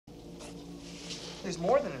There's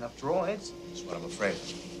more than enough droids. That's what I'm afraid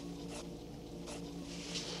of.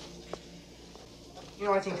 You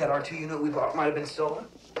know, I think that R2 unit we bought might have been stolen.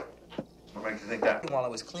 What makes you think that? While I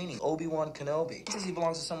was cleaning, Obi-Wan Kenobi. He says he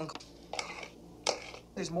belongs to someone.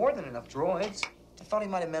 There's more than enough droids. I thought he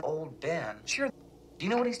might have meant old Ben. Sure. Do you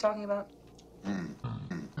know what he's talking about? No.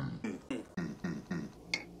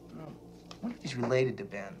 What if he's related to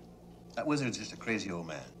Ben? That wizard's just a crazy old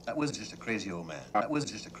man. That wizard's just a crazy old man. That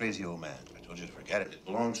wizard's just a crazy old man. I told you to forget it. It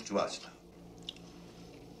belongs to us now.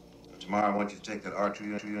 Tomorrow, I want you to take that R2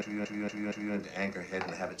 unit to Anchorhead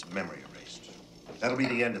and have its memory erased. That'll be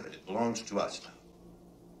the end of it. It belongs to us now.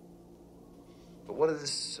 But what if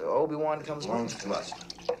this Obi-Wan comes along? It belongs to us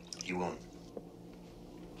now. He won't.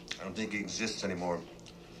 I don't think he exists anymore.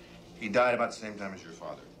 He died about the same time as your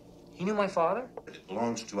father. He knew my father? It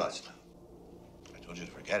belongs to us now. I told you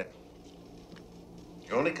to forget it.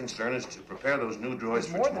 Your only concern is to prepare those new droids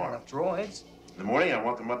for tomorrow. There's more than enough droids. In the morning, I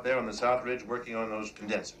want them up there on the South Ridge working on those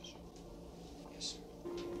condensers. Yes.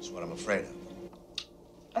 That's what I'm afraid of.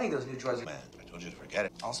 I think those new droids are... Man, I told you to forget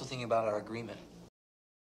it. Also thinking about our agreement.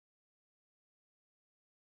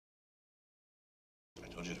 I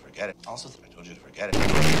told you to forget it. Also, I told you to forget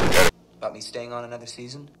it. About me staying on another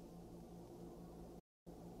season.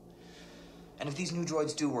 And if these new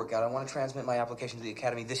droids do work out, I want to transmit my application to the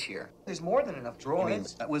Academy this year. There's more than enough droids. You mean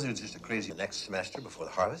that wizard's just a crazy next semester before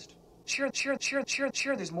the harvest? Sure.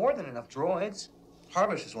 There's more than enough droids.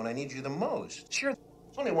 Harvest is when I need you the most. Sure.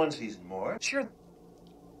 It's only one season more. Sure.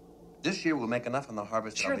 This year we'll make enough on the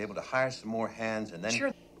harvest that I'll be able to hire some more hands, and then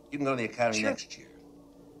you can go to the Academy next year.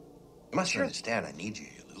 You must understand I need you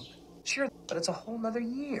here, Luke. Sure, but it's a whole nother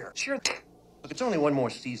year. Sure. Look, it's only one more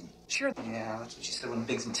season. Sure. Yeah, that's what she said when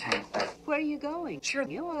Biggs and Tank. Where are you going? Sure.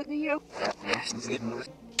 Looks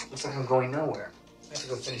like I'm going nowhere. I have to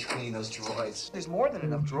go finish cleaning those droids. There's more than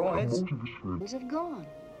enough droids. Have gone.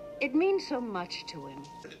 It means so much to him.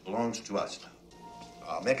 But it belongs to us now.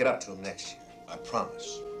 I'll make it up to him next year. I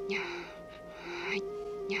promise.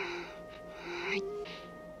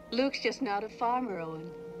 Luke's just not a farmer,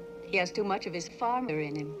 Owen. He has too much of his farmer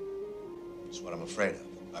in him. That's what I'm afraid of.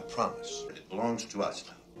 I promise. But it belongs to us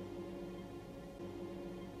now.